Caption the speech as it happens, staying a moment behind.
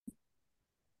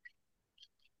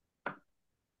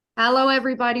Hello,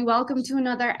 everybody. Welcome to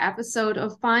another episode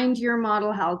of Find Your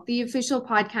Model Health, the official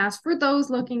podcast for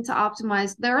those looking to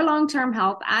optimize their long term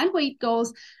health and weight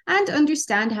goals and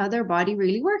understand how their body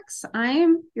really works. I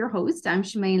am your host. I'm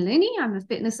Shemaine Linney. I'm a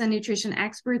fitness and nutrition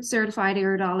expert, certified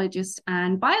iridologist,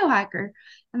 and biohacker.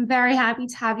 I'm very happy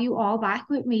to have you all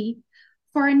back with me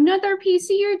for another piece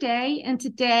of your day. And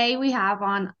today we have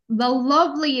on the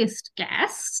loveliest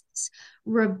guests.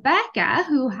 Rebecca,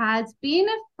 who has been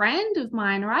a friend of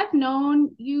mine, or I've known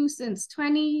you since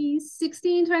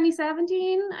 2016,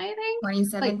 2017, I think. Like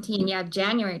 2017, yeah,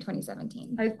 January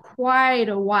 2017. quite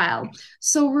a while.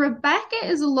 So Rebecca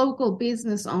is a local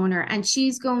business owner and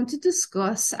she's going to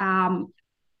discuss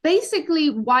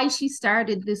basically why she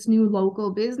started this new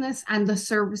local business and the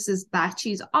services that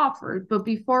she's offered. But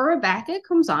before Rebecca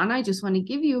comes on, I just want to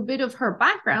give you a bit of her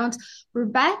background.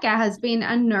 Rebecca has been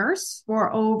a nurse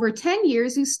for over 10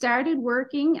 years who started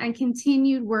working and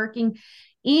continued working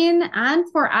in and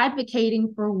for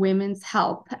advocating for women's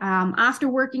health. After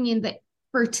working in the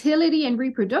fertility and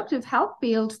reproductive health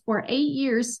field for 8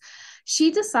 years,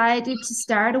 she decided to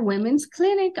start a women's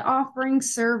clinic offering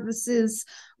services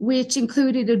which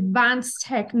included advanced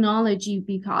technology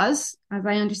because, as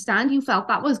I understand, you felt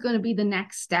that was going to be the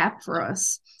next step for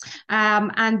us.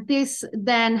 And this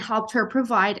then helped her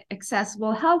provide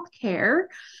accessible healthcare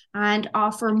and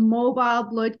offer mobile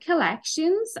blood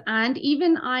collections and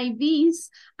even IVs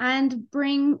and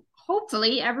bring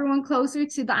hopefully everyone closer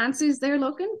to the answers they're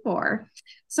looking for.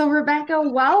 So, Rebecca,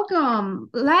 welcome.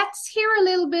 Let's hear a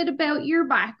little bit about your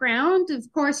background. Of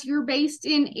course, you're based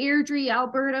in Airdrie,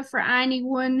 Alberta. For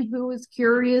anyone who is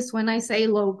curious, when I say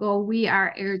local, we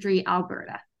are Airdrie,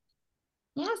 Alberta.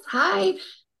 Yes, hi.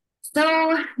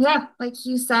 Yeah, like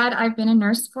you said, I've been a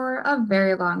nurse for a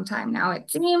very long time now,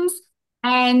 it seems.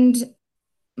 And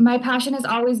my passion has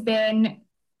always been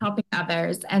helping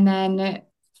others. And then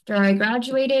after I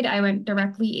graduated, I went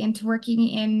directly into working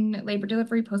in labor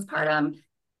delivery postpartum.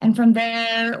 And from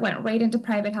there, went right into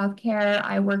private healthcare.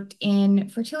 I worked in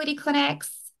fertility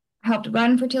clinics, helped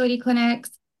run fertility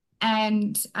clinics.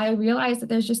 And I realized that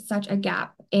there's just such a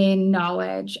gap in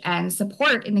knowledge and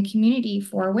support in the community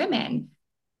for women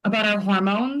about our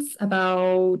hormones,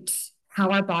 about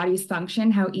how our bodies function,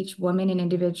 how each woman and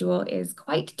individual is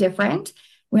quite different.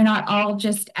 We're not all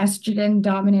just estrogen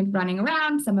dominant running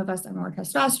around. Some of us are more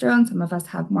testosterone, some of us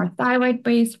have more thyroid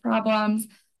based problems.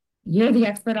 You're the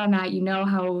expert on that. You know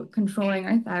how controlling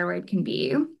our thyroid can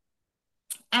be.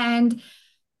 And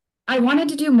I wanted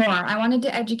to do more. I wanted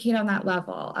to educate on that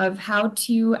level of how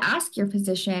to ask your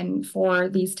physician for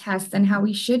these tests and how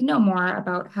we should know more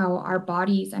about how our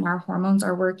bodies and our hormones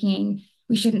are working.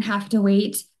 We shouldn't have to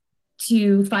wait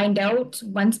to find out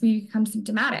once we become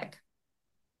symptomatic.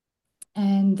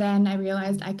 And then I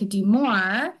realized I could do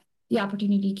more. The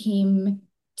opportunity came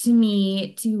to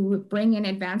me to bring in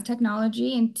advanced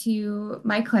technology into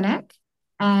my clinic.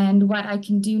 And what I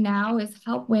can do now is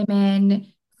help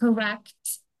women correct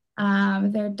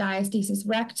their diastasis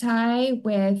recti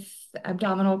with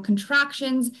abdominal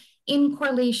contractions in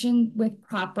correlation with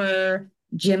proper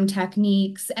gym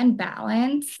techniques and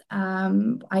balance.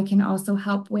 I can also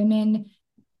help women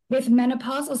with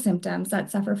menopausal symptoms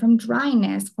that suffer from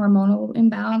dryness, hormonal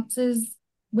imbalances,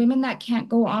 women that can't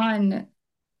go on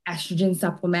estrogen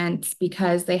supplements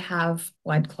because they have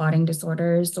blood clotting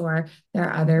disorders or there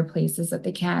are other places that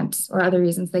they can't, or other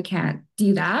reasons they can't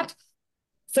do that.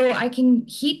 So I can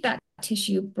heat that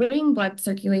tissue, bring blood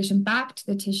circulation back to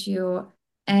the tissue,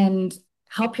 and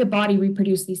help your body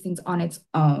reproduce these things on its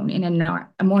own in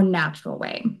a more natural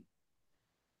way.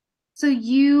 So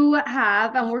you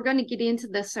have, and we're going to get into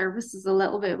the services a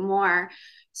little bit more.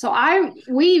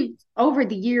 We've over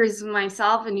the years,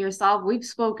 myself and yourself, we've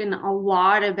spoken a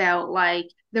lot about like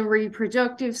the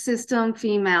reproductive system,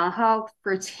 female health,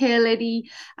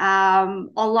 fertility, a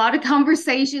lot of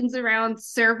conversations around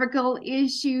cervical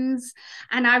issues.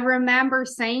 And I remember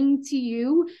saying to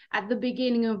you at the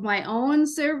beginning of my own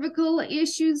cervical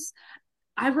issues,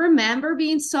 I remember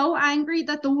being so angry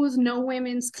that there was no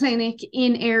women's clinic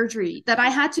in Airdrie, that I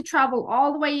had to travel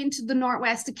all the way into the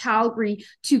northwest of Calgary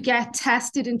to get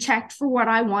tested and checked for what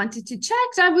I wanted to check.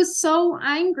 I was so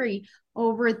angry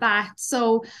over that.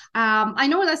 So I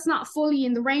know that's not fully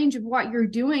in the range of what you're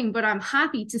doing, but I'm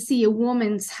happy to see a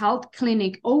woman's health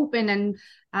clinic open, and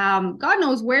God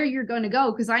knows where you're going to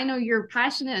go, because I know you're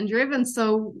passionate and driven.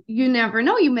 So you never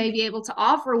know, you may be able to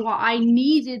offer what I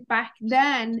needed back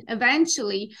then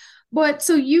eventually. But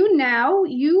so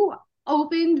you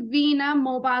opened Vina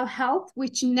Mobile Health,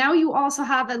 which now you also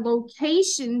have a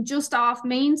location just off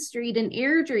Main Street in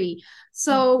Airdrie.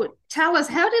 So tell us,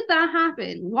 how did that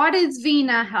happen? What is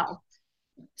Vina Health?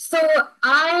 So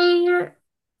I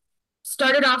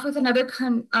started off with another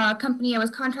company. I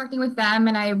was contracting with them,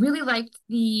 and I really liked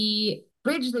the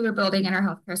bridge they were building in our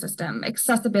healthcare system,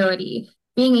 accessibility,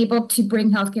 being able to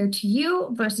bring healthcare to you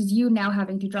versus you now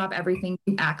having to drop everything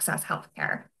to access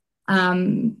healthcare.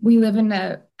 We live in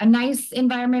a nice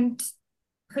environment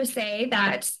per se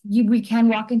that we can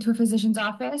walk into a physician's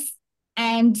office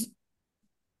and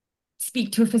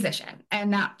speak to a physician,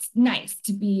 and that's nice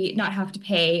to be not have to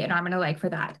pay an arm and a leg for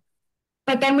that.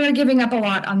 But then we're giving up a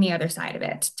lot on the other side of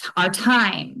it. Our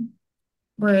time.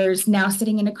 We're now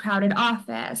sitting in a crowded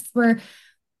office. We're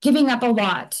giving up a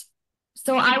lot.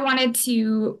 So I wanted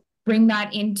to bring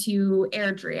that into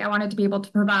Airdrie. I wanted to be able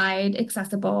to provide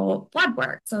accessible blood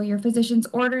work. So your physician's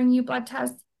ordering you blood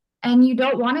tests and you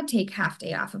don't want to take half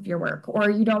day off of your work, or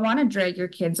you don't want to drag your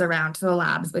kids around to the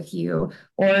labs with you,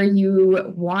 or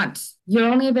you're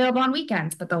only available on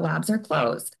weekends, but the labs are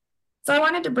closed. So I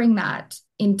wanted to bring that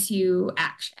into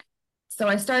action. So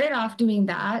I started off doing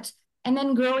that and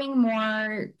then growing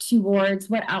more towards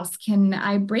what else can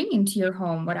I bring into your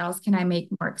home? What else can I make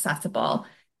more accessible?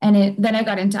 Then I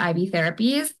got into IV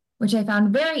therapies, which I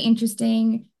found very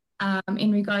interesting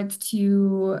in regards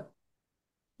to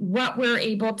what we're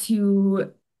able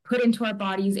to put into our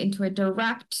bodies into a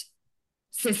direct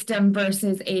system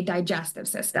versus a digestive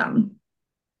system.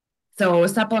 So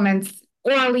supplements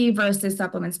orally versus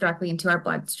supplements directly into our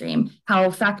bloodstream. How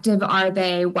effective are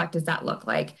they? What does that look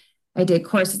like? I did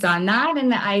courses on that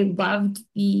and I loved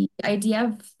the idea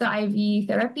of the IV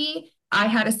therapy. I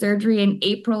had a surgery in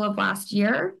April of last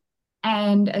year.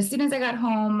 And as soon as I got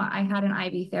home, I had an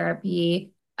IV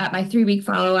therapy. At my 3-week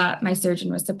follow up, my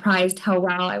surgeon was surprised how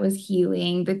well I was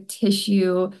healing the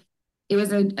tissue. It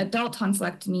was an adult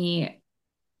tonsillectomy,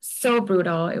 so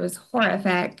brutal. It was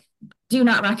horrific. Do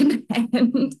not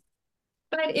recommend.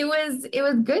 But it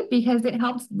was good because it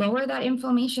helps lower that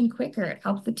inflammation quicker. It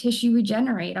helps the tissue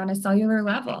regenerate on a cellular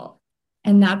level.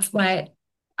 And that's what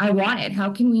I wanted.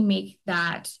 How can we make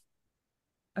that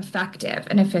effective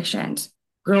and efficient,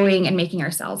 growing and making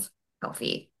our cells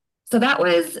healthy? So that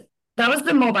was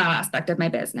the mobile aspect of my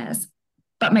business.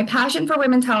 But my passion for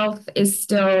women's health is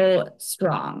still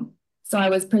strong. So I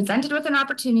was presented with an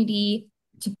opportunity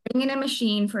to bring in a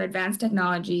machine for advanced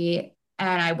technology,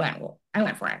 and I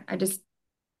went for it. I just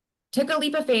took a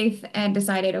leap of faith and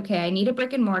decided, okay, I need a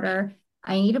brick and mortar.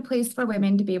 I need a place for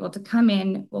women to be able to come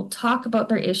in. We'll talk about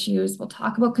their issues, we'll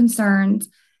talk about concerns,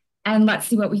 and let's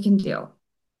see what we can do.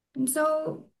 And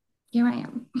so here I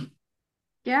am.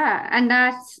 Yeah, and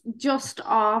that's just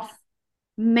off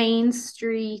Main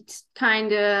Street,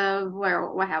 kind of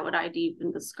how would I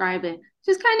even describe it?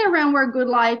 Just kind of around where Good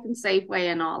Life and Safeway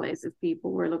and all is, if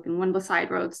people were looking, one of the side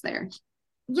roads there.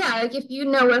 Yeah, like if you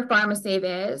know where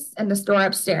PharmaSave is and the store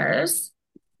upstairs,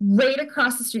 right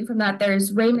across the street from that,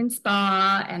 there's Raymond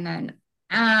Spa and then,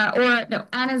 or no,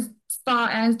 Anna's Spa,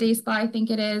 Anna's Day Spa, I think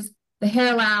it is, the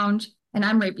Hair Lounge, and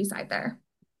I'm right beside there.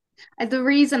 The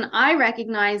reason I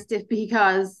recognized it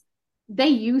because they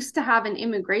used to have an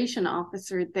immigration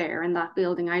officer there in that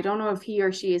building. I don't know if he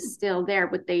or she is still there,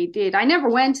 but they did. I never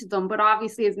went to them, but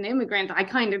obviously as an immigrant, I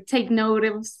kind of take note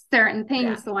of certain Yeah.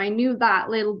 things. So I knew that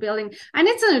little building. And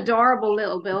it's an adorable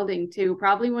little building too,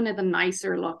 probably one of the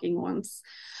nicer looking ones.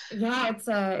 Yeah, it's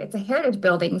a heritage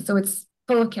building, so it's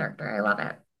full of character. I love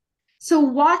it. So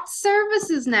what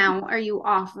services now are you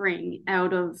offering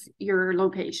out of your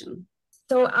location?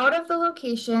 So out of the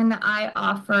location, I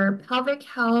offer pelvic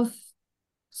health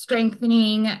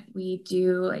strengthening. We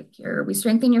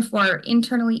strengthen your floor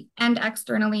internally and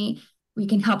externally. We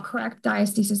can help correct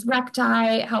diastasis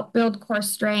recti, help build core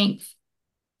strength.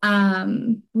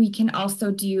 We can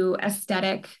also do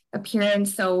aesthetic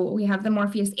appearance. So we have the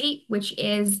Morpheus 8, which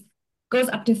goes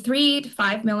up to 3 to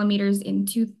 5 millimeters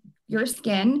into your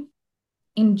skin,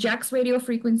 injects radio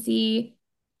frequency,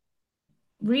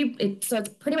 so it's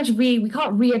pretty much we call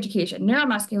it re-education,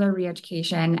 neuromuscular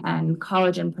re-education and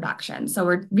collagen production. So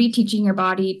we're reteaching your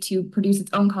body to produce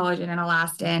its own collagen and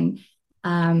elastin.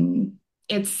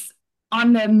 It's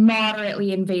on the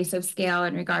moderately invasive scale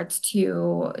in regards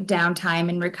to downtime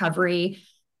and recovery.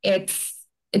 It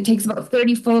takes about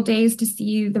 30 full days to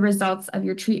see the results of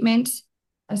your treatment.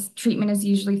 A treatment is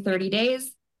usually 30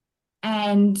 days.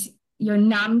 And you're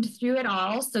numbed through it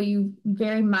all. So you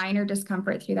very minor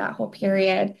discomfort through that whole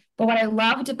period. But what I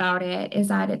loved about it is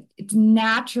that it's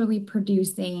naturally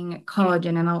producing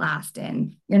collagen and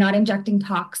elastin. You're not injecting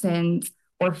toxins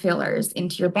or fillers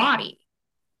into your body.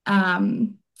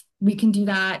 We can do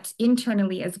that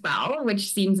internally as well,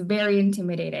 which seems very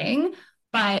intimidating.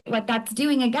 But what that's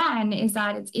doing again is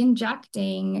that it's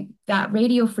injecting that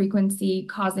radio frequency,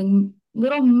 causing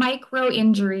little micro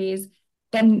injuries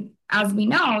then as we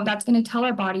know, that's going to tell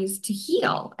our bodies to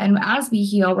heal. And as we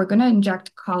heal, we're going to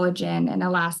inject collagen and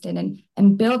elastin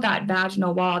and build that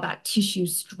vaginal wall, that tissue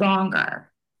stronger.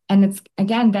 And it's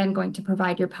again then going to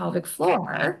provide your pelvic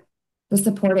floor the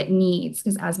support it needs.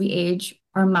 Because as we age,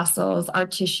 our muscles, our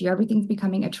tissue, everything's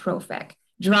becoming atrophic,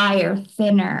 drier,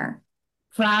 thinner,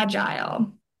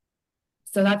 fragile.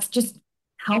 So that's just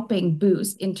helping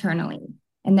boost internally.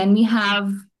 And then we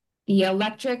have the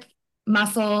electric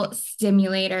muscle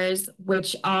stimulators,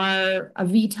 which are a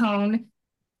V-tone.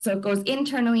 So it goes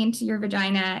internally into your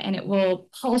vagina and it will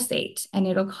pulsate and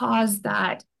it'll cause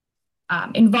that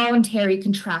involuntary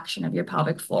contraction of your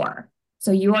pelvic floor.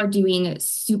 So you are doing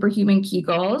superhuman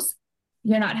Kegels.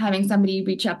 You're not having somebody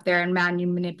reach up there and manually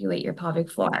manipulate your pelvic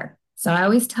floor. So I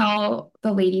always tell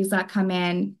the ladies that come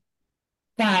in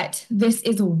that this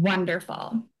is a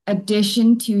wonderful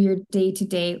addition to your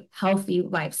day-to-day healthy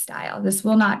lifestyle. This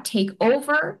will not take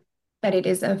over, but it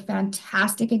is a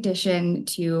fantastic addition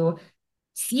to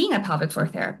seeing a pelvic floor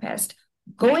therapist,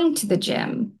 going to the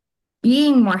gym,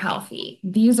 being more healthy.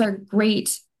 These are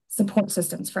great support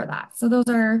systems for that. So those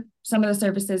are some of the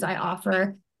services I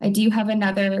offer. I do have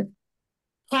another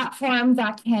platform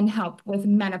that can help with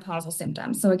menopausal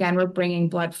symptoms. So again, we're bringing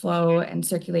blood flow and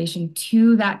circulation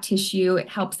to that tissue. It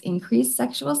helps increase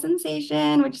sexual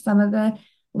sensation, which some of the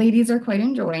ladies are quite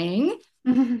enjoying.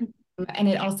 And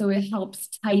it helps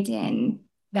tighten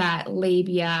that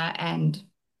labia and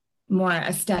more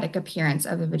aesthetic appearance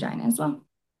of the vagina as well.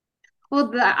 Well,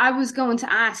 I was going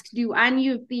to ask, do any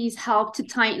of these help to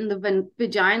tighten the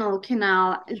vaginal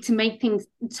canal to make things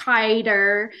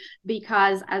tighter?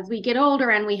 Because as we get older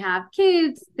and we have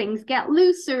kids, things get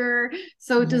looser.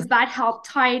 So Yeah. does that help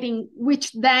tightening,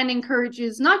 which then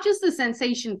encourages not just the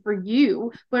sensation for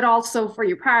you, but also for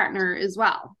your partner as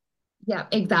well? Yeah,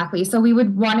 exactly. So we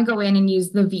would want to go in and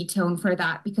use the V-tone for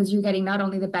that because you're getting not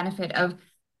only the benefit of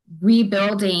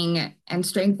rebuilding and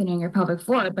strengthening your pelvic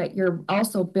floor, but you're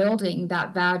also building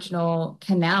that vaginal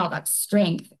canal, that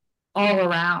strength all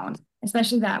around,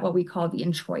 especially that what we call the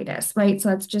introitus, right? So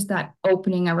that's just that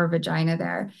opening of our vagina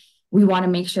there. We want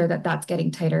to make sure that that's getting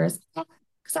tighter as well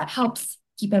because that helps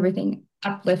keep everything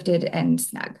uplifted and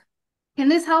snug. Can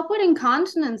this help with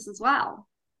incontinence as well?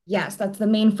 Yes, that's the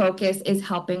main focus is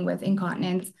helping with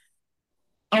incontinence.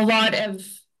 A lot of,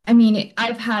 I mean,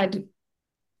 I've had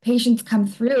patients come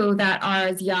through that are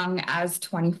as young as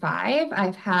 25.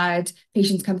 I've had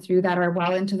patients come through that are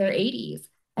well into their 80s.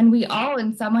 And we all,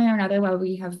 in some way or another, while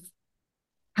we have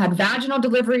had vaginal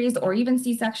deliveries or even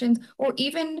C-sections, or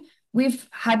even we've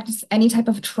had any type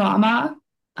of trauma,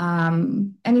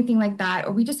 anything like that,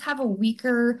 or we just have a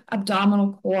weaker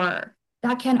abdominal core,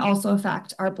 that can also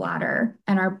affect our bladder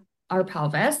and our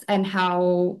pelvis and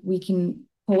how we can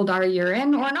hold our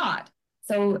urine or not.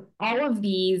 So all of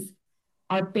these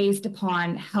are based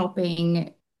upon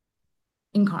helping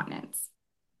incontinence.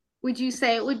 Would you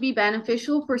say it would be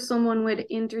beneficial for someone with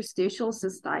interstitial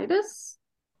cystitis?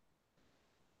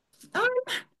 Um,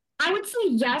 I would say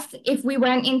yes if we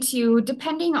went into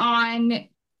depending on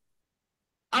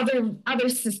other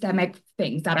systemic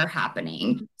things that are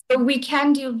happening. So we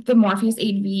can do the Morpheus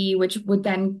 8V, which would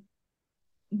then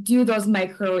do those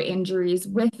micro injuries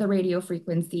with the radio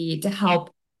frequency to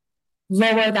help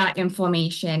lower that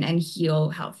inflammation and heal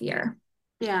healthier.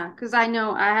 Yeah, because I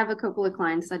know I have a couple of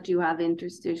clients that do have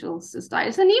interstitial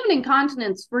cystitis and even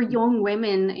incontinence for young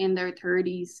women in their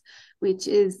 30s, which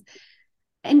is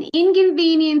an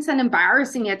inconvenience and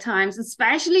embarrassing at times,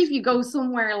 especially if you go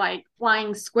somewhere like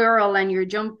flying squirrel and you're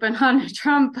jumping on a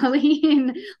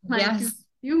trampoline. Like Yes.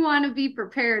 you want to be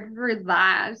prepared for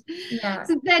that. Yeah.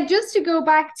 So then just to go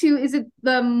back to, is it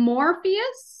the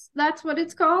Morpheus? That's what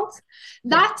it's called.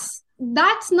 Yeah.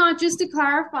 That's not, just to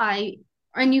clarify,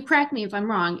 and you correct me if I'm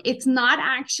wrong, it's not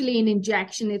actually an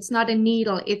injection, it's not a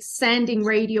needle, it's sending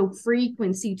radio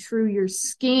frequency through your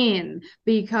skin,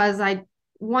 because I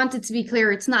wanted to be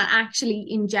clear, it's not actually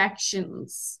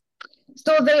injections.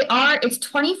 So it's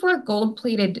 24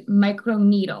 gold-plated micro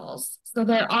needles. So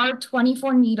there are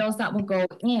 24 needles that will go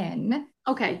in.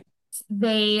 Okay.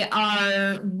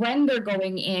 When they're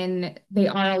going in, they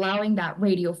are allowing that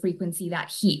radio frequency, that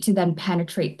heat to then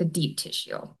penetrate the deep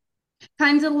tissue.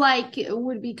 Kind of like, it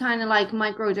would be kind of like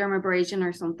microdermabrasion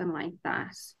or something like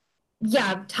that.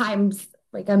 Yeah, times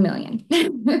like a million.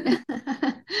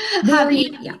 have Very,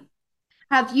 you yeah.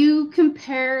 have you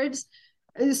compared,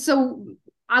 so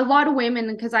a lot of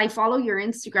women, because I follow your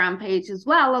Instagram page as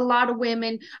well, a lot of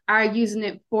women are using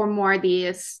it for more the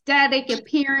aesthetic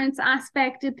appearance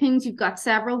aspect of things. You've got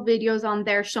several videos on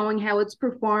there showing how it's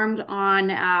performed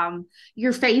on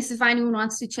your face if anyone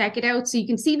wants to check it out. So you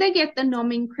can see they get the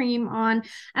numbing cream on.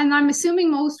 And I'm assuming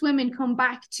most women come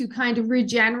back to kind of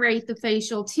regenerate the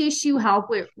facial tissue, help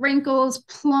with wrinkles,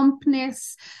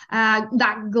 plumpness,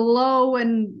 that glow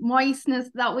and moistness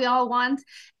that we all want.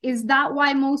 Is that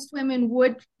why most women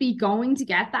would be going to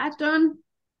get that done?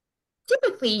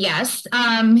 Typically, yes.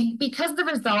 Because the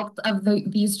results of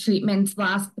these treatments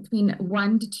last between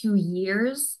 1 to 2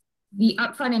 years, the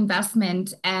upfront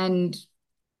investment and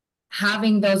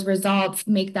having those results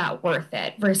make that worth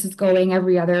it versus going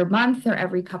every other month or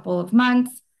every couple of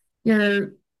months.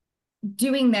 You're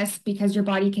doing this because your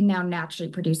body can now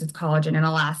naturally produce its collagen and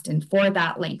elastin for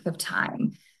that length of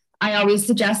time. I always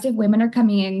suggest if women are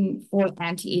coming in for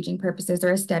anti-aging purposes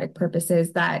or aesthetic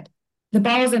purposes that the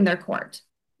ball's in their court.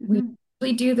 Mm-hmm.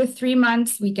 We do the 3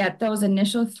 months, we get those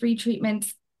initial 3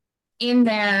 treatments in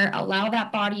there, allow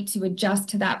that body to adjust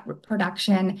to that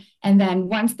production. And then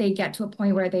once they get to a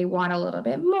point where they want a little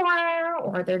bit more,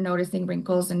 or they're noticing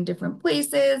wrinkles in different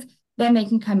places, then they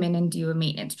can come in and do a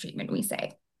maintenance treatment, we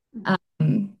say.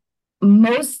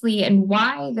 Mostly, and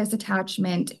why this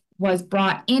attachment was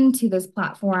brought into this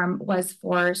platform was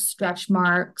for stretch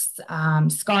marks,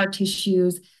 scar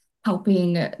tissues,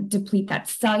 helping deplete that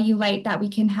cellulite that we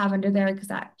can have under there because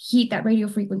that heat, that radio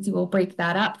frequency will break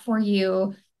that up for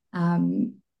you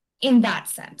in that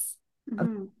sense.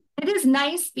 Mm-hmm. It is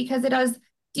nice because it does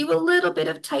do a little bit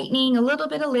of tightening, a little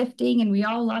bit of lifting, and we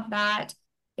all love that.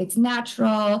 It's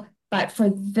natural, but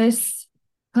for this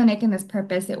clinic and this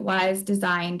purpose, it was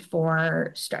designed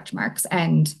for stretch marks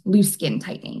and loose skin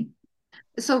tightening.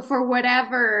 So for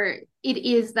whatever it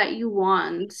is that you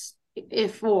want,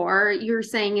 if or you're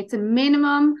saying it's a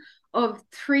minimum of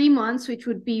 3 months, which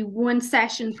would be one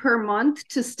session per month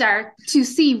to start to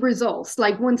see results.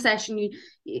 Like one session,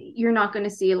 you're not going to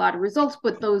see a lot of results,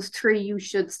 but those 3, you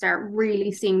should start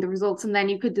really seeing the results. And then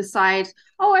you could decide,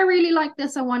 oh, I really like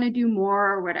this, I want to do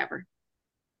more or whatever.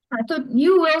 So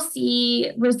you will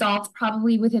see results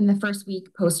probably within the first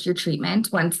week post your treatment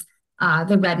once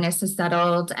the redness is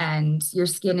settled and your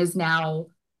skin is now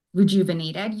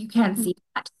rejuvenated. You can't see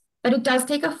that, but it does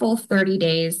take a full 30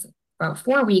 days, about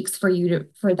 4 weeks for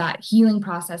that healing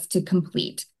process to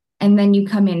complete. And then you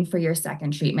come in for your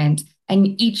second treatment,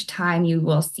 and each time you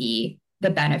will see the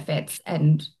benefits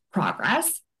and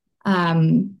progress.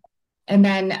 And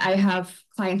then I have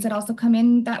clients that also come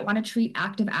in that want to treat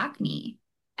active acne.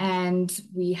 And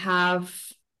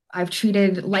I've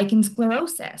treated lichen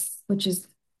sclerosis, which is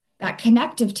that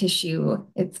connective tissue.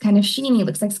 It's kind of sheeny,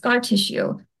 looks like scar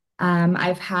tissue.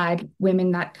 I've had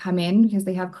women that come in because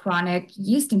they have chronic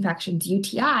yeast infections,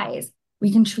 UTIs.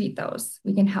 We can treat those.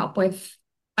 We can help with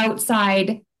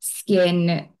outside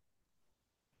skin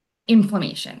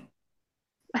inflammation.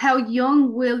 How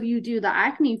young will you do the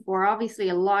acne for? Obviously,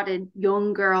 a lot of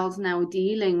young girls now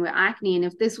dealing with acne. And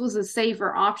if this was a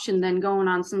safer option than going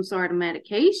on some sort of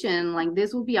medication, like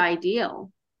this would be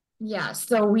ideal. Yeah.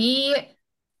 So it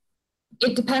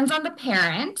depends on the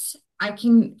parent.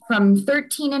 From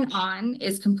 13 and on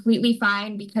is completely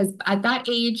fine because at that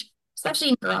age, especially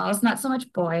in girls, not so much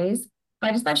boys,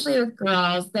 but especially with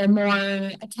girls, they're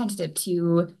more attentive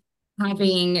to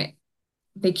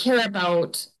they care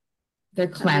about their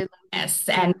cleanliness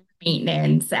and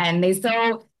maintenance. And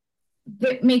so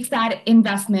it makes that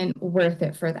investment worth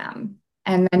it for them.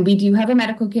 And then we do have a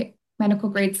medical grade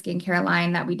skincare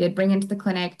line that we did bring into the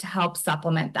clinic to help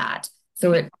supplement that.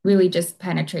 So it really just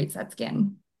penetrates that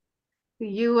skin.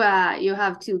 You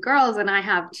have 2 girls and I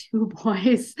have 2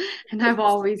 boys, and I've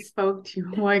always spoke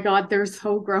to, oh my God, they're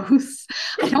so gross.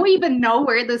 I don't even know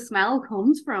where the smell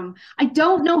comes from. I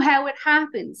don't know how it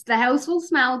happens. The house will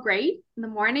smell great in the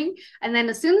morning, and then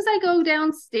as soon as I go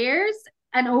downstairs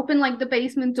and open like the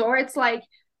basement door, it's like,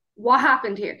 what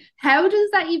happened here? How does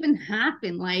that even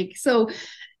happen? Like, so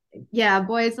yeah,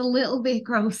 boys a little bit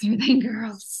grosser than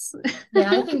girls. Yeah,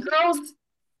 I think girls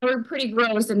are pretty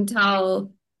gross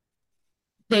until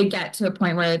they get to a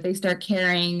point where they start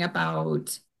caring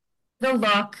about the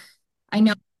look. I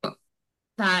know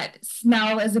that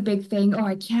smell is a big thing. Oh,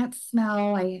 I can't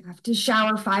smell. I have to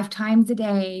shower 5 times a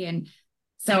day. And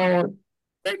so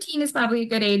 13 is probably a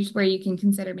good age where you can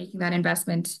consider making that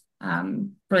investment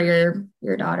for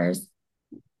your daughters.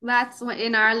 That's what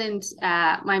in Ireland,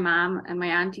 my mom and my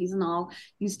aunties and all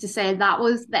used to say that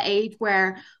was the age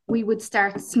where we would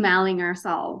start smelling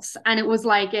ourselves. And it was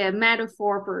like a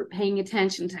metaphor for paying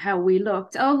attention to how we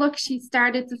looked. Oh, look, she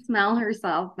started to smell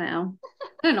herself now.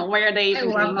 I don't know where they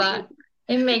even I love that.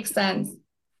 It makes sense.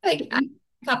 Like a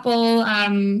couple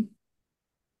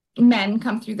men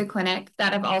come through the clinic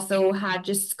that have also had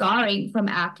just scarring from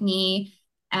acne.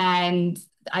 And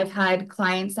I've had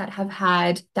clients that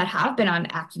have been on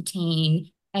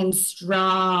Accutane and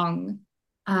strong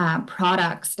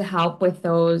products to help with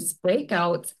those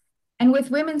breakouts. And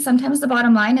with women, sometimes the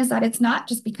bottom line is that it's not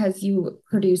just because you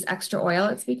produce extra oil,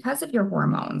 it's because of your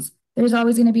hormones. There's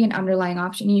always going to be an underlying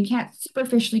option. You can't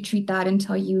superficially treat that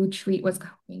until you treat what's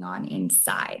going on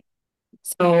inside.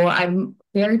 So I'm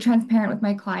very transparent with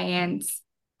my clients.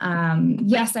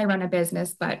 Yes, I run a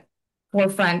business, but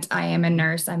forefront, I am a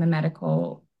nurse, I'm a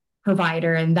medical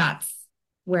provider, and that's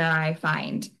where I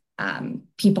find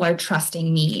people are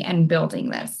trusting me and building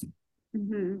this.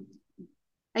 Mhm.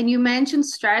 And you mentioned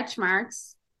stretch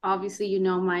marks. Obviously, you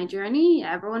know my journey.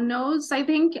 Everyone knows, I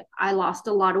think, I lost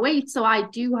a lot of weight. So I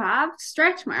do have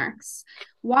stretch marks.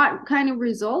 What kind of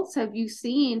results have you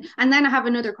seen? And then I have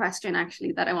another question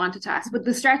actually that I wanted to ask, but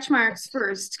the stretch marks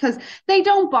first, because they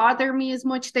don't bother me as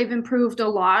much. They've improved a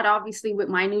lot, obviously, with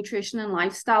my nutrition and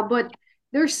lifestyle, but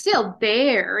they're still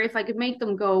there. If I could make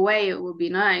them go away, it would be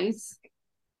nice.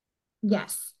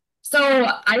 Yes. So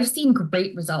I've seen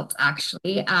great results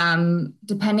actually.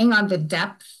 Depending on the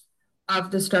depth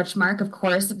of the stretch mark, of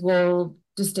course, will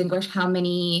distinguish how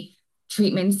many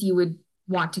treatments you would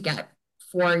want to get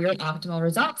for your optimal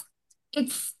results.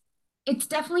 It's it's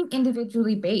definitely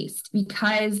individually based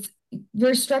because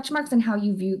your stretch marks and how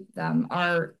you view them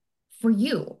are for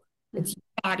you. It's your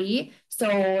body.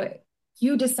 So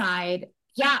you decide,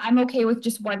 yeah, I'm okay with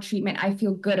just one treatment. I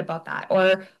feel good about that.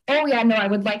 Or, oh, yeah, no, I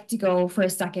would like to go for a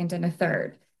second and a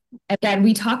third. And then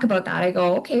we talk about that. I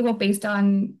go, okay, well, based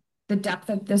on the depth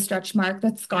of the stretch mark,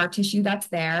 that scar tissue that's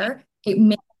there, it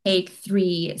may take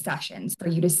 3 sessions for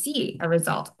you to see a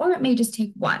result, or it may just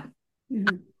take one.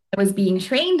 Mhm. I was being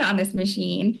trained on this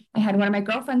machine. I had one of my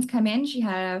girlfriends come in. She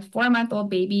had a 4-month-old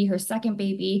baby, her second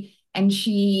baby, and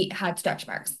she had stretch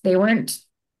marks. They weren't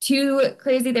too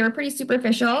crazy. They were pretty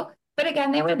superficial, but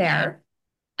again, they were there.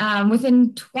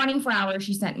 Within 24 hours,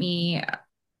 she sent me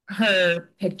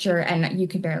her picture, and you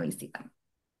could barely see them.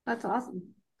 That's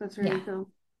awesome. That's Yeah. really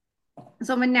cool.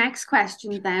 So my next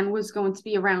question then was going to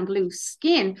be around loose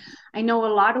skin. I know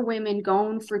a lot of women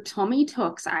going for tummy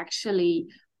tucks actually,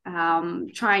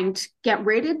 trying to get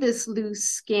rid of this loose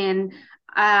skin.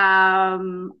 I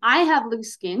have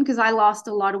loose skin because I lost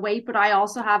a lot of weight, but I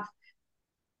also have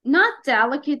not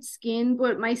delicate skin,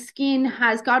 but my skin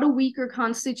has got a weaker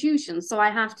constitution, so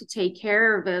I have to take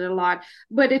care of it a lot.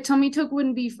 But a tummy tuck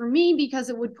wouldn't be for me because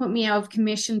it would put me out of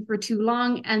commission for too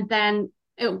long, and then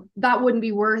that wouldn't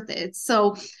be worth it.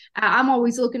 So I'm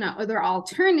always looking at other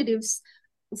alternatives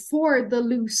for the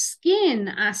loose skin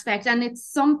aspect, and it's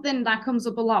something that comes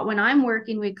up a lot when I'm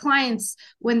working with clients.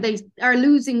 When they are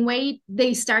losing weight,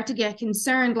 they start to get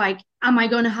concerned, like, am I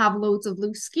going to have loads of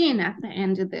loose skin at the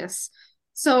end of this?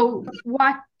 So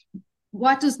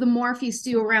what does the Morpheus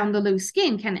do around the loose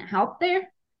skin? Can it help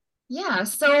there? Yeah.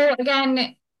 So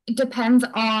again, it depends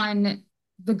on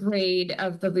the grade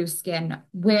of the loose skin.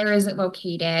 Where is it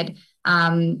located?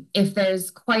 If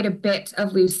there's quite a bit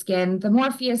of loose skin, the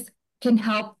Morpheus can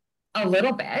help a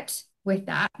little bit with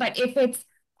that. But if it's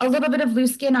a little bit of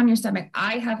loose skin on your stomach,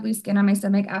 I have loose skin on my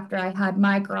stomach after I had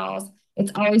my girls.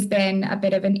 It's always been a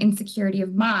bit of an insecurity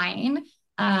of mine.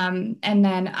 And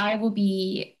then I will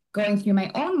be going through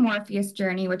my own Morpheus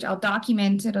journey, which I'll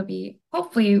document. It'll be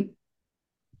hopefully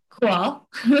cool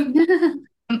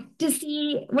to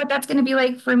see what that's going to be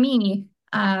like for me.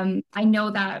 I know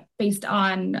that based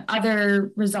on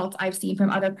other results I've seen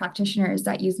from other practitioners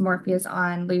that use Morpheus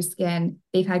on loose skin,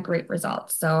 they've had great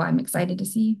results. So I'm excited to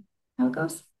see how it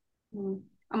goes.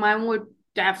 Mine would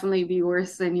definitely be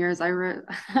worse than yours.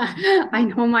 I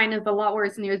know mine is a lot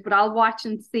worse than yours, but I'll watch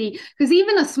and see. Because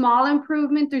even a small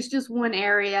improvement, there's just one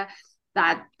area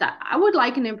that I would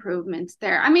like an improvement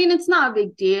there. I mean, it's not a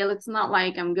big deal. It's not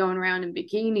like I'm going around in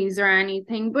bikinis or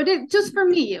anything, but it just for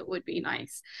me it would be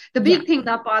nice. The Yeah. big thing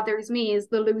that bothers me is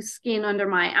the loose skin under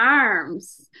my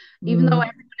arms. Even though Mm.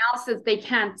 everyone else says they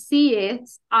can't see it,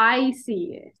 I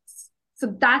see it. So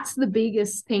that's the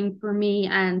biggest thing for me.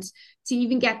 And to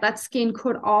even get that skin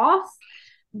cut off,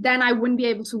 then I wouldn't be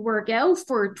able to work out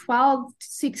for 12 to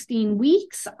 16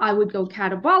 weeks. I would go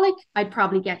catabolic. I'd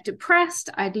probably get depressed.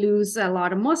 I'd lose a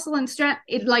lot of muscle and strength.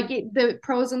 The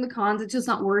pros and the cons, it's just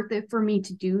not worth it for me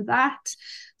to do that.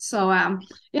 So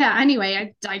yeah, anyway,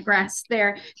 I digress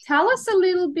there. Tell us a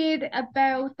little bit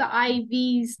about the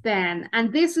IVs then.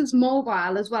 And this is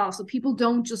mobile as well. So people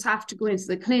don't just have to go into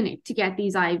the clinic to get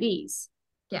these IVs.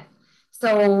 Yeah.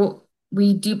 So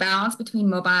we do balance between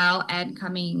mobile and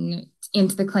coming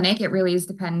into the clinic. It really is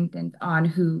dependent on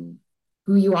who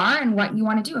you are and what you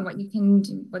want to do and what you can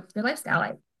do, what's your lifestyle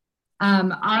like.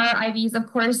 Our IVs,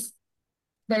 of course,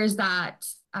 there's that.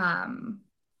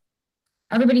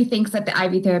 Everybody thinks that the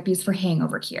IV therapy is for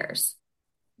hangover cures,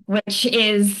 which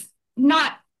is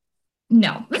not,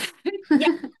 no.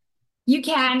 Yeah, you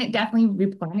can definitely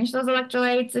replenish those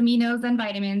electrolytes, aminos, and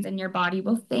vitamins, and your body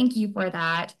will thank you for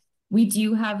that. We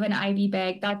do have an IV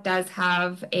bag that does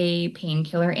have a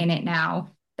painkiller in it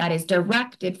now that is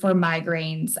directed for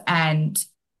migraines and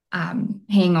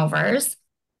hangovers.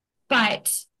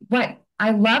 But what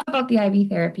I love about the IV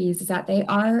therapies is that they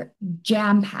are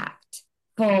jam-packed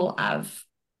full of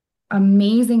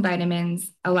amazing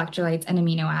vitamins, electrolytes, and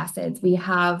amino acids.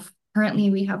 Currently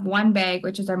we have one bag,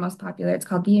 which is our most popular. It's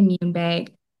called the immune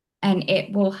bag, and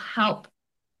it will help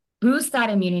boost that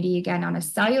immunity again on a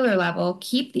cellular level,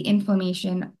 keep the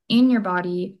inflammation in your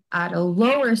body at a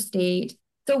lower state.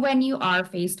 So when you are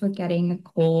faced with getting a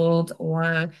cold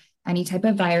or any type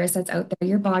of virus that's out there,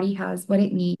 your body has what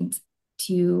it needs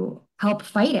to help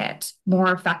fight it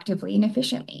more effectively and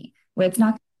efficiently, where it's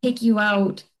not going to take you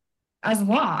out as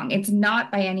long. It's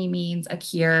not by any means a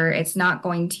cure. It's not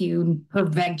going to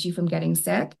prevent you from getting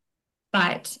sick,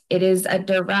 but it is a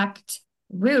direct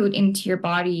route into your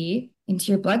body,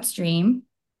 into your bloodstream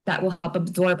that will help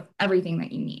absorb everything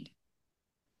that you need.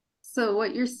 So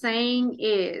what you're saying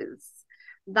is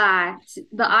that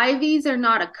the IVs are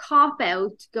not a cop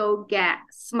out to go get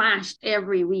smashed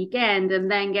every weekend and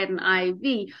then get an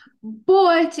IV.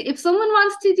 But if someone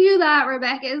wants to do that,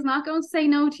 Rebecca is not going to say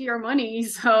no to your money.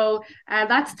 So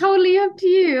that's totally up to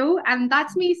you. And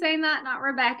that's me saying that, not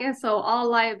Rebecca. So all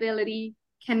liability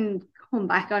can come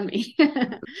back on me.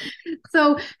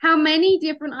 So how many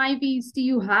different IVs do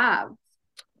you have?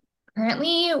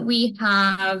 Currently, we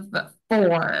have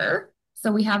four.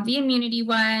 So we have the immunity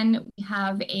one, we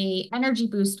have a energy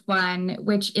boost one,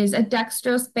 which is a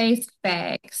dextrose-based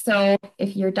bag. So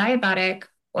if you're diabetic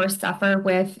or suffer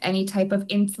with any type of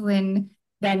insulin,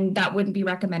 then that wouldn't be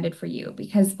recommended for you,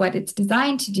 because what it's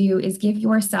designed to do is give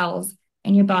your cells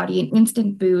and your body an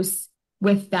instant boost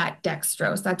with that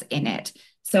dextrose that's in it.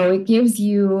 So it gives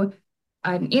you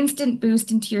an instant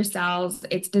boost into your cells.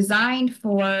 It's designed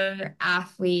for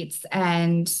athletes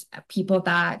and people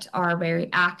that are very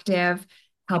active,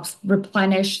 helps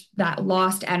replenish that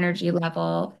lost energy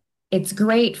level. It's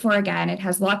great for, again, it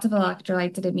has lots of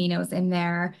electrolytes and aminos in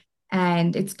there,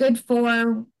 and it's good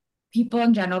for people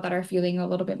in general that are feeling a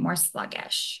little bit more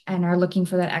sluggish and are looking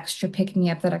for that extra pick me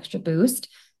up, that extra boost.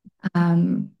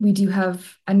 We do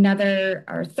have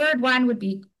our third one would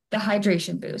be the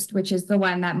hydration boost, which is the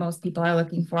one that most people are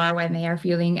looking for when they are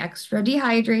feeling extra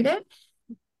dehydrated.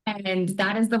 And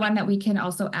that is the one that we can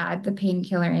also add the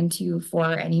painkiller into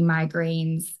for any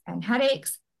migraines and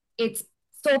headaches. Its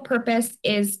sole purpose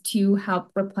is to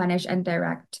help replenish and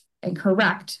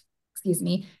correct,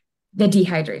 the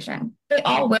dehydration. They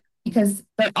all will, because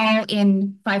they're all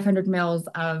in 500 mils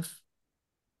of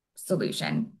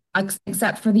solution,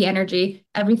 except for the energy.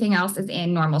 Everything else is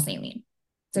in normal saline.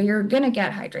 So you're going to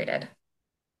get hydrated.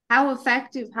 How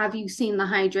effective have you seen the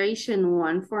hydration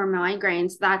one for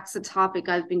migraines? That's a topic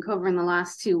I've been covering the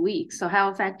last 2 weeks. So how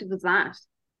effective is that?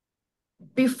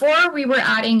 Before we were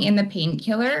adding in the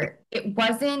painkiller, it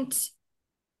wasn't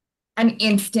an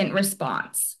instant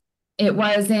response. It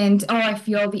wasn't, oh, I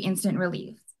feel the instant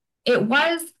relief. It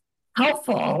was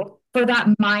helpful for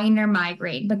that minor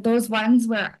migraine, but those ones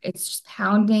where it's just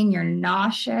pounding, you're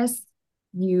nauseous,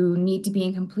 you need to be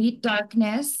in complete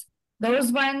darkness,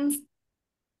 those ones,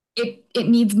 it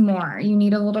needs more. You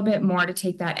need a little bit more to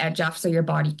take that edge off so your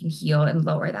body can heal and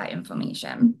lower that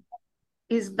inflammation.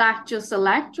 Is that just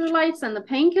electrolytes and the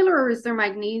painkiller, or is there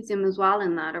magnesium as well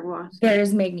in that, or what?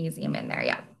 There's magnesium in there,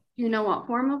 yeah. Do you know what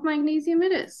form of magnesium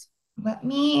it is?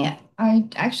 I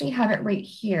actually have it right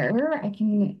here.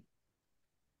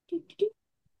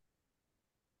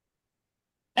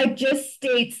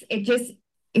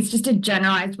 It's just a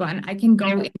generalized one. I can go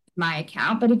into my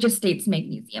account, but it just states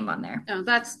magnesium on there. No,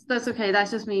 that's okay.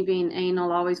 That's just me being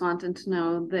anal, always wanting to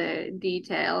know the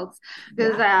details.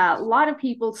 There's a lot of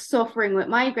people suffering with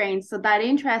migraines, so that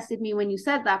interested me when you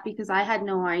said that, because I had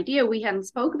no idea. We hadn't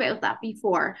spoke about that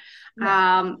before.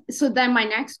 Yeah. So then my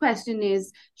next question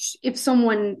is, if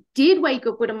someone did wake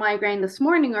up with a migraine this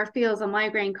morning or feels a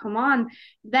migraine come on,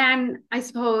 then I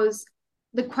suppose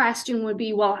the question would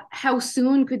be, well, how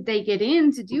soon could they get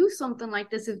in to do something like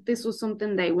this if this was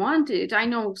something they wanted? I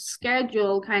know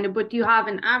schedule kind of, but do you have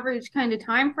an average kind of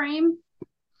time frame?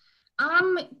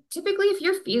 Typically, if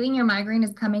you're feeling your migraine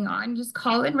is coming on, just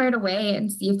call in right away and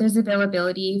see if there's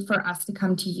availability for us to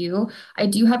come to you. I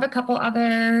do have a couple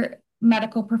other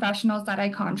medical professionals that I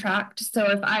contract.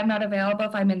 So if I'm not available,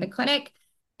 if I'm in the clinic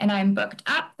and I'm booked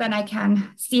up, then I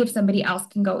can see if somebody else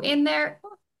can go in there.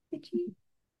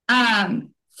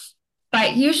 Um,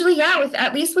 but usually, yeah, with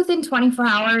at least within 24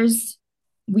 hours,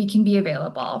 we can be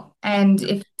available. And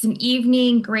if it's an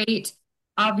evening, great.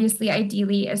 Obviously,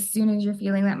 ideally, as soon as you're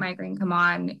feeling that migraine come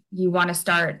on, you want to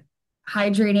start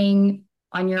hydrating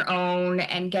on your own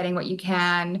and getting what you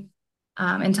can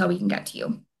until we can get to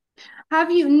you. Have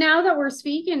you, now that we're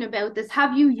speaking about this,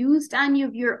 have you used any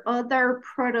of your other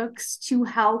products to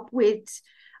help with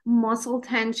muscle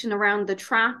tension around the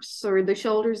traps or the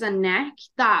shoulders and neck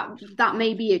that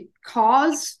may be a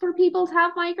cause for people to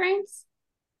have migraines?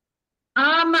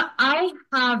 I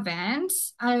haven't.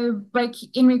 I like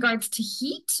in regards to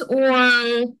heat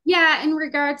or Yeah, in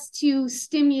regards to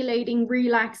stimulating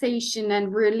relaxation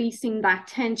and releasing that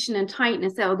tension and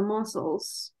tightness out of the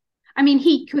muscles. I mean,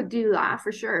 heat could do that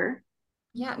for sure.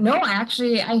 yeah, no, I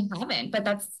haven't, but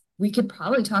that's we could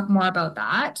probably talk more about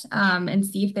that and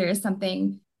see if there is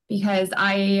something because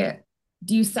I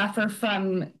do suffer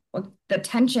from the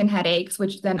tension headaches,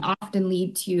 which then often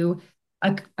lead to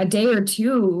a day or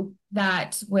two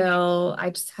that will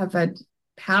I just have a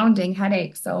pounding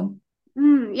headache. So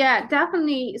Yeah,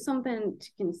 definitely something to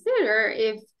consider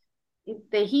if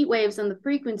the heat waves and the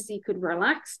frequency could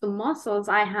relax the muscles.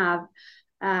 I have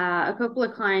a couple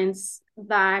of clients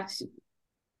that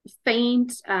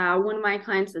faint. One of my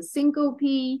clients has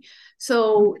syncope.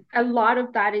 So a lot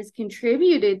of that is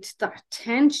contributed to the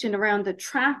tension around the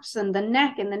traps and the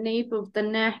neck and the nape of the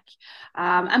neck.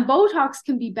 And Botox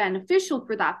can be beneficial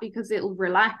for that because it'll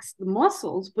relax the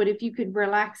muscles. But if you could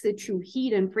relax it through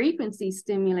heat and frequency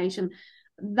stimulation,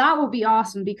 that would be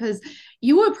awesome because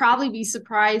you would probably be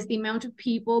surprised the amount of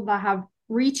people that have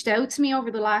reached out to me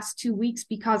over the last 2 weeks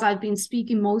because I've been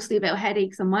speaking mostly about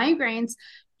headaches and migraines.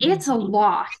 It's a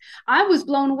lot. I was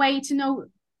blown away to know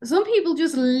some people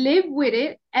just live with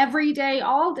it every day,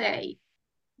 all day.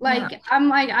 yeah, I'm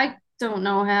like, I don't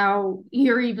know how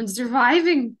you're even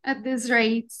surviving at this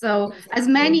rate. So as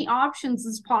exactly. many options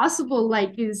as possible,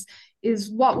 is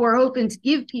what we're hoping to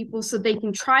give people so they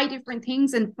can try different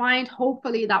things and find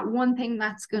hopefully that one thing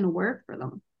that's going to work for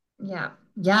them. Yeah,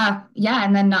 yeah, yeah,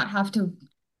 and then not have to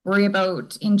worry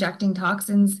about injecting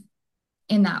toxins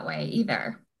in that way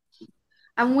either.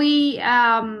 And we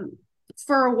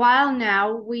for a while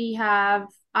now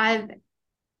I've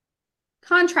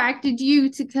contracted you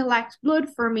to collect blood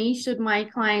for me should my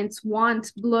clients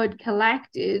want blood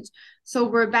collected. So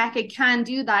Rebecca can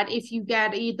do that if you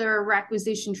get either a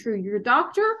requisition through your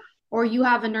doctor or you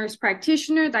have a nurse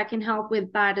practitioner that can help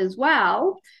with that as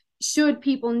well. Should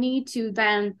people need to,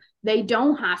 then they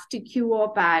don't have to queue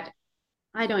up at,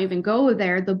 I don't even go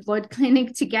there, the blood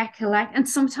clinic to get collect. And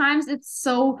sometimes it's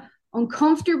so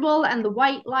uncomfortable and the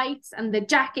white lights and the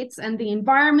jackets and the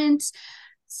environment,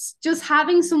 just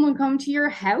having someone come to your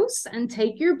house and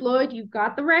take your blood. You've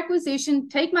got the requisition,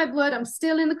 take my blood. I'm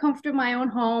still in the comfort of my own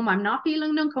home. I'm not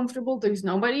feeling uncomfortable. There's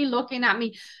nobody looking at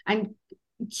me. And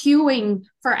queuing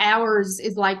for hours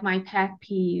is like my pet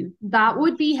peeve. That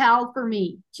would be hell for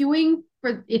me. Queuing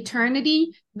for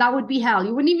eternity, that would be hell.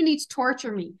 You wouldn't even need to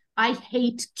torture me. I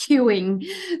hate queuing.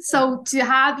 Yeah. So to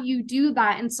have you do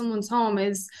that in someone's home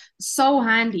is so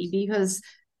handy because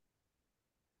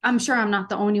I'm sure I'm not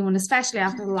the only one, especially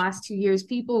after the last 2 years.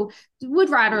 People would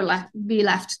rather be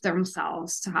left to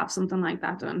themselves to have something like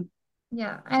that done.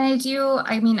 Yeah. And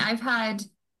I mean, I've had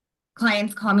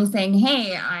clients call me saying,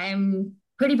 "Hey, I'm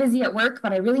pretty busy at work,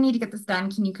 but I really need to get this done.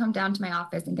 Can you come down to my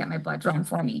office and get my blood drawn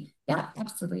for me?" Yeah,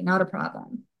 absolutely, not a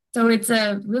problem. So it's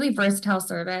a really versatile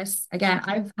service. Again,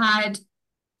 I've had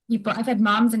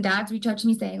moms and dads reach out to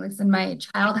me saying, "Listen, my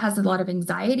child has a lot of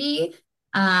anxiety.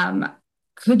 Um,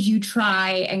 could you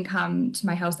try and come to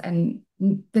my house?" And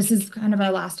this is kind of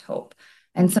our last hope.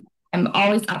 And so I'm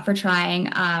always up for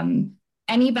trying.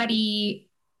 Anybody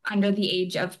under the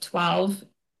age of 12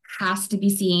 has to be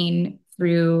seen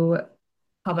through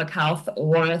public health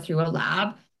or through a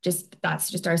lab. Just that's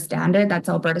just our standard. That's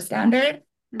Alberta standard.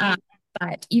 Mm-hmm. Um,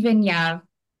 but even, yeah,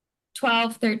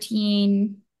 12,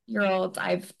 13-year olds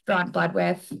I've drawn blood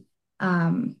with.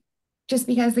 Um, just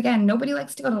because again, nobody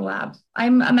likes to go to the lab.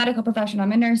 I'm a medical professional,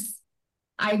 I'm a nurse.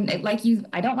 I like you,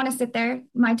 I don't want to sit there.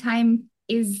 My time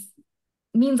is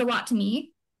means a lot to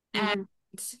me. And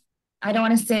Mm-hmm. I don't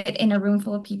want to sit in a room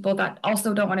full of people that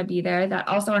also don't want to be there, that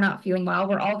also are not feeling well.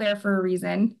 We're all there for a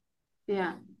reason.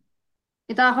 Yeah.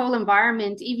 That whole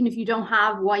environment, even if you don't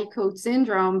have white coat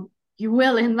syndrome, you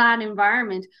will in that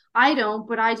environment. I don't,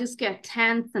 but I just get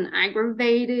tense and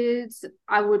aggravated.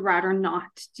 I would rather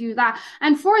not do that.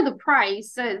 And for the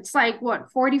price, it's like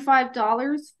what,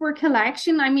 $45 for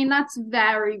collection? I mean, that's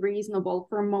very reasonable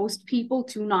for most people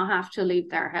to not have to leave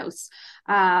their house.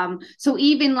 So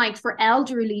even like for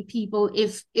elderly people,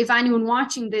 if anyone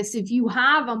watching this, if you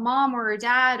have a mom or a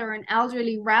dad or an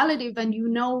elderly relative and you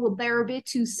know they're a bit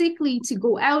too sickly to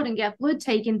go out and get blood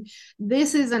taken,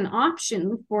 this is an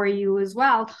option for you as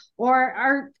well.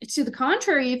 Or to the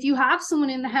contrary, if you have someone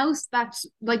in the house that's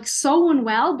like so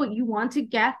unwell, but you want to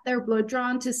get their blood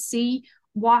drawn to see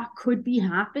what could be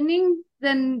happening,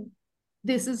 then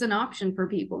this is an option for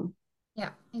people. Yeah,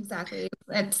 exactly.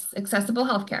 It's accessible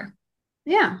healthcare.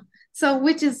 Yeah. So,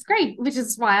 which is great, which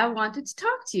is why I wanted to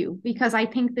talk to you because I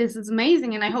think this is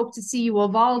amazing. And I hope to see you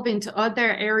evolve into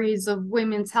other areas of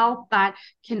women's health that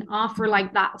can offer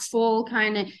like that full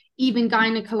kind of even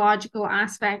gynecological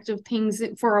aspect of things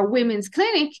for a women's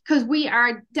clinic because we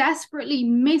are desperately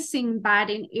missing that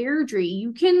in Airdrie.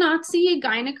 You cannot see a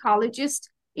gynecologist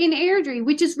in Airdrie,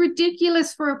 which is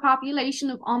ridiculous for a population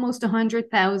of almost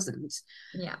 100,000.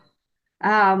 Yeah.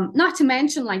 Not to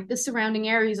mention like the surrounding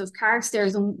areas of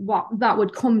Carstairs and what that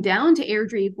would come down to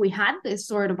Airdrie if we had this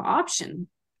sort of option.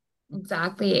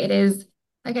 Exactly. It is,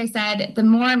 like I said, the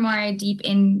more and more I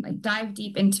dive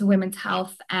deep into women's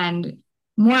health and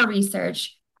more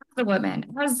research as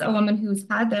a woman who's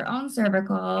had their own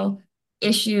cervical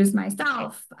issues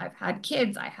myself, I've had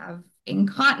kids, I have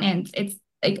incontinence. It's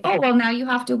like, oh, well, now you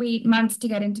have to wait months to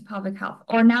get into pelvic health,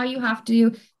 or now you have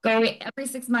to go every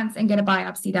 6 months and get a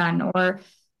biopsy done, or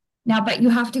now, but you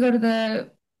have to go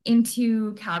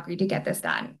into Calgary to get this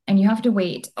done, and you have to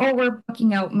wait. Oh, we're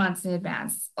booking out months in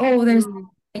advance. Oh, there's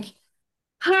like,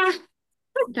 huh,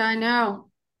 I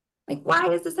know. like, why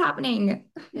is this happening?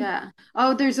 Yeah.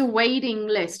 Oh, there's a waiting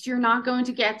list. You're not going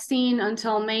to get seen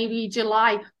until maybe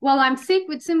July. Well, I'm sick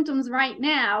with symptoms right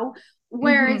now.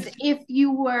 Whereas if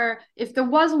there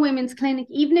was a women's clinic,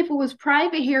 even if it was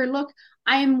private here, look,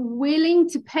 I'm willing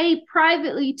to pay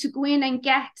privately to go in and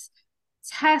get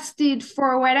tested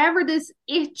for whatever this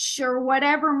itch or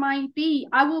whatever might be.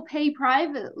 I will pay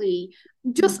privately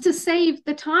just to save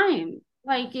the time.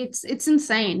 Like it's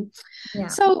insane. Yeah.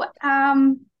 So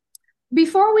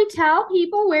before we tell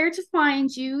people where to find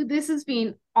you, this has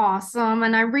been awesome.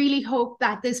 And I really hope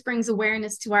that this brings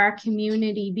awareness to our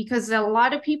community because a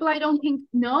lot of people I don't think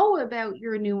know about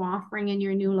your new offering and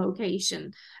your new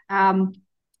location.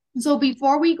 So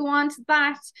before we go on to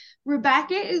that,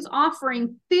 Rebecca is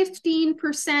offering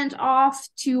 15% off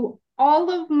to all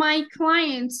of my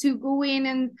clients who go in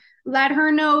and let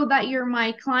her know that you're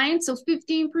my client. So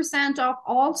 15% off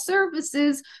all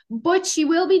services, but she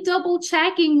will be double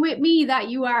checking with me that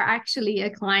you are actually a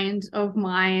client of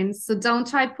mine. So don't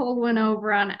try pull one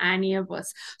over on any of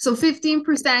us. So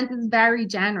 15% is very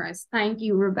generous. Thank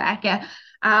you, Rebecca.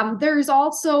 There's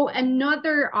also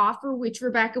another offer which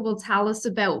Rebecca will tell us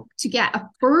about to get a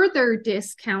further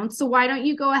discount. So why don't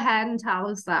you go ahead and tell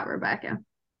us that, Rebecca?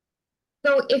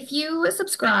 So if you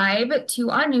subscribe to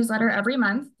our newsletter every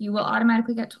month, you will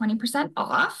automatically get 20%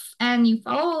 off, and you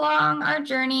follow along our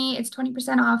journey. It's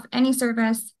 20% off any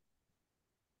service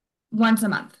once a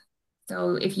month.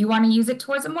 So if you want to use it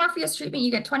towards a Morpheus treatment, you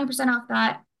get 20% off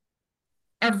that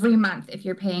every month if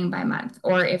you're paying by month.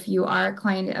 Or if you are a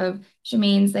client of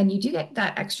Shemaine's, then you do get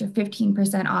that extra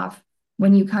 15% off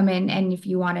when you come in. And if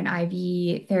you want an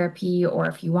IV therapy or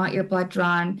if you want your blood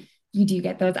drawn, you do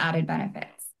get those added benefits.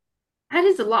 That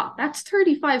is a lot. That's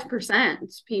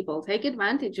 35%. People take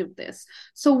advantage of this.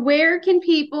 So where can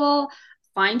people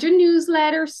find your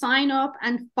newsletter, sign up,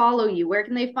 and follow you? Where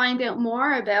can they find out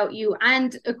more about you?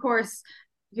 And of course,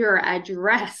 your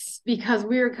address, because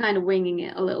we're kind of winging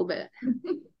it a little bit.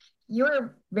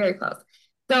 You're very close.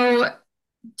 So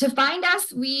to find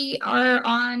us, we are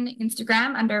on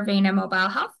Instagram under Vena Mobile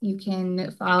Health. You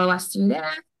can follow us through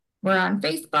there. We're on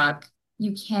Facebook.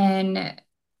 You can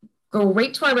go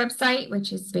right to our website,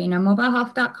 which is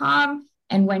venamobilehealth.com.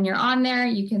 And when you're on there,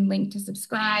 you can link to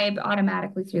subscribe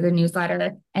automatically through the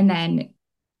newsletter. And then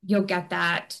you'll get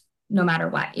that no matter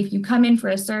what. If you come in for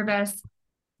a service,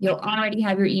 you'll already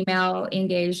have your email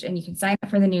engaged and you can sign up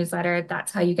for the newsletter.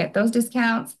 That's how you get those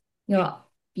discounts. You'll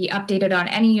be updated on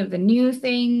any of the new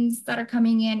things that are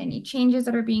coming in, any changes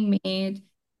that are being made.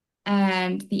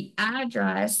 And the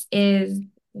address is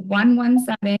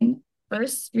 117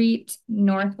 First Street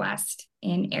Northwest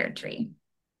in Airdrie.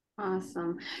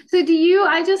 Awesome. So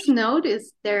I just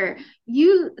noticed there,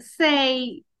 you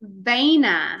say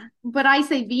Vena, but I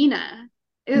say Vena.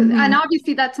 And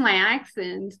obviously that's my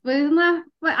accent, but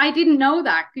I didn't know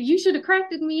that because you should have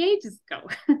corrected me ages ago.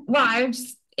 Well,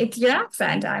 it's your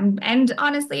accent. And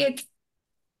honestly,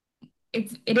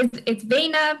 it's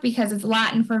Vena because it's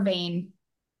Latin for vein.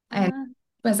 And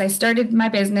Uh, as I started my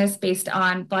business based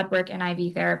on blood work and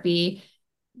IV therapy,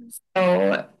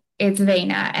 so it's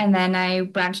Vena. And then I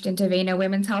branched into Vena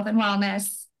Women's Health and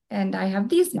Wellness, and I have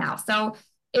these now. So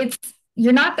it's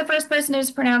you're not the first person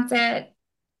to pronounce it.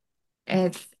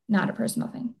 It's not a personal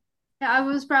thing. yeah, I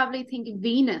was probably thinking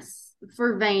Venus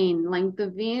for vein, like the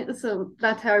vein. So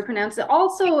that's how I pronounce it.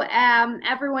 Also,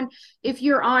 everyone, if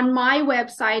you're on my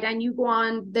website and you go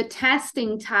on the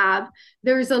testing tab,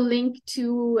 there's a link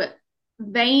to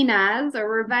Vena's or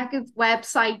Rebecca's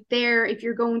website there if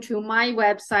you're going to my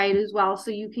website as well,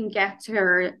 so you can get to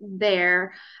her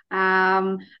there.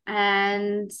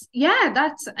 And yeah,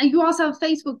 that's and you also have a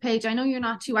Facebook page. I know you're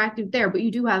not too active there, but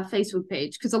you do have a Facebook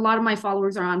page because a lot of my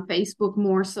followers are on Facebook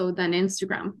more so than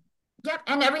Instagram. Yep,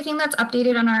 and everything that's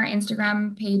updated on our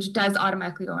Instagram page does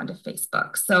automatically go into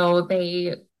Facebook. So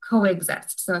they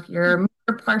coexist. So if you're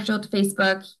more partial to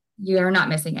Facebook, you're not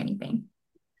missing anything.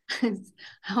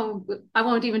 Oh, I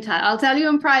won't even tell. I'll tell you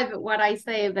in private what I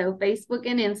say about Facebook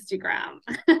and Instagram.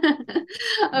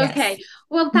 Yes. Okay.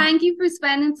 Well, thank you for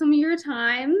spending some of your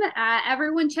time.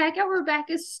 Everyone, check out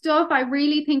Rebecca's stuff. I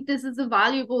really think this is a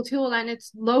valuable tool and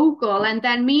it's local. And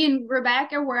then me and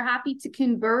Rebecca, we're happy to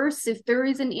converse. If there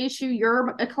is an issue,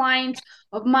 you're a client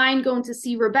of mine going to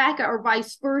see Rebecca or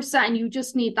vice versa, and you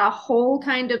just need that whole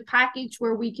kind of package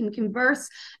where we can converse.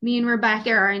 Me and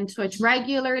Rebecca are in touch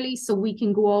regularly so we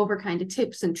can go over kind of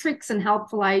tips and tricks and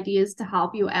helpful ideas to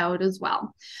help you out as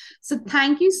well. So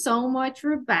thank you so much,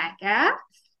 Rebecca.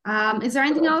 Is there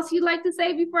anything else you'd like to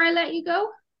say before I let you go?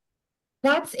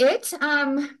 That's it.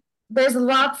 There's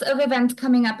lots of events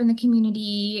coming up in the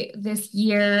community this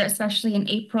year, especially in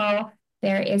April.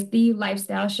 There is the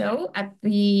lifestyle show at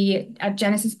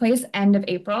Genesis Place, end of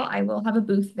April. I will have a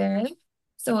booth there.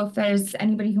 So if there's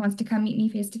anybody who wants to come meet me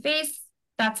face to face,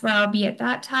 that's where I'll be at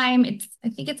that time. I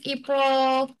think it's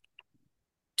April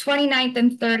 29th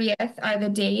and 30th are the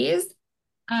days.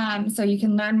 So you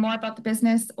can learn more about the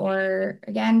business, or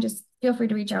again, just feel free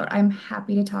to reach out. I'm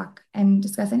happy to talk and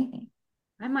discuss anything.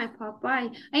 I might pop by.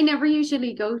 I never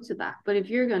usually go to that, but if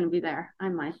you're going to be there, I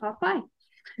might pop by.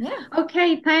 Yeah.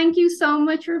 Okay, thank you so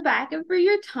much, Rebecca, for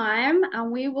your time.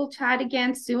 And we will chat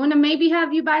again soon and maybe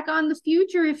have you back on the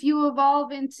future if you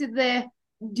evolve into the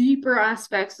deeper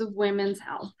aspects of women's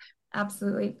health.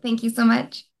 Absolutely. Thank you so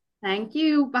much. Thank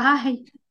you. Bye.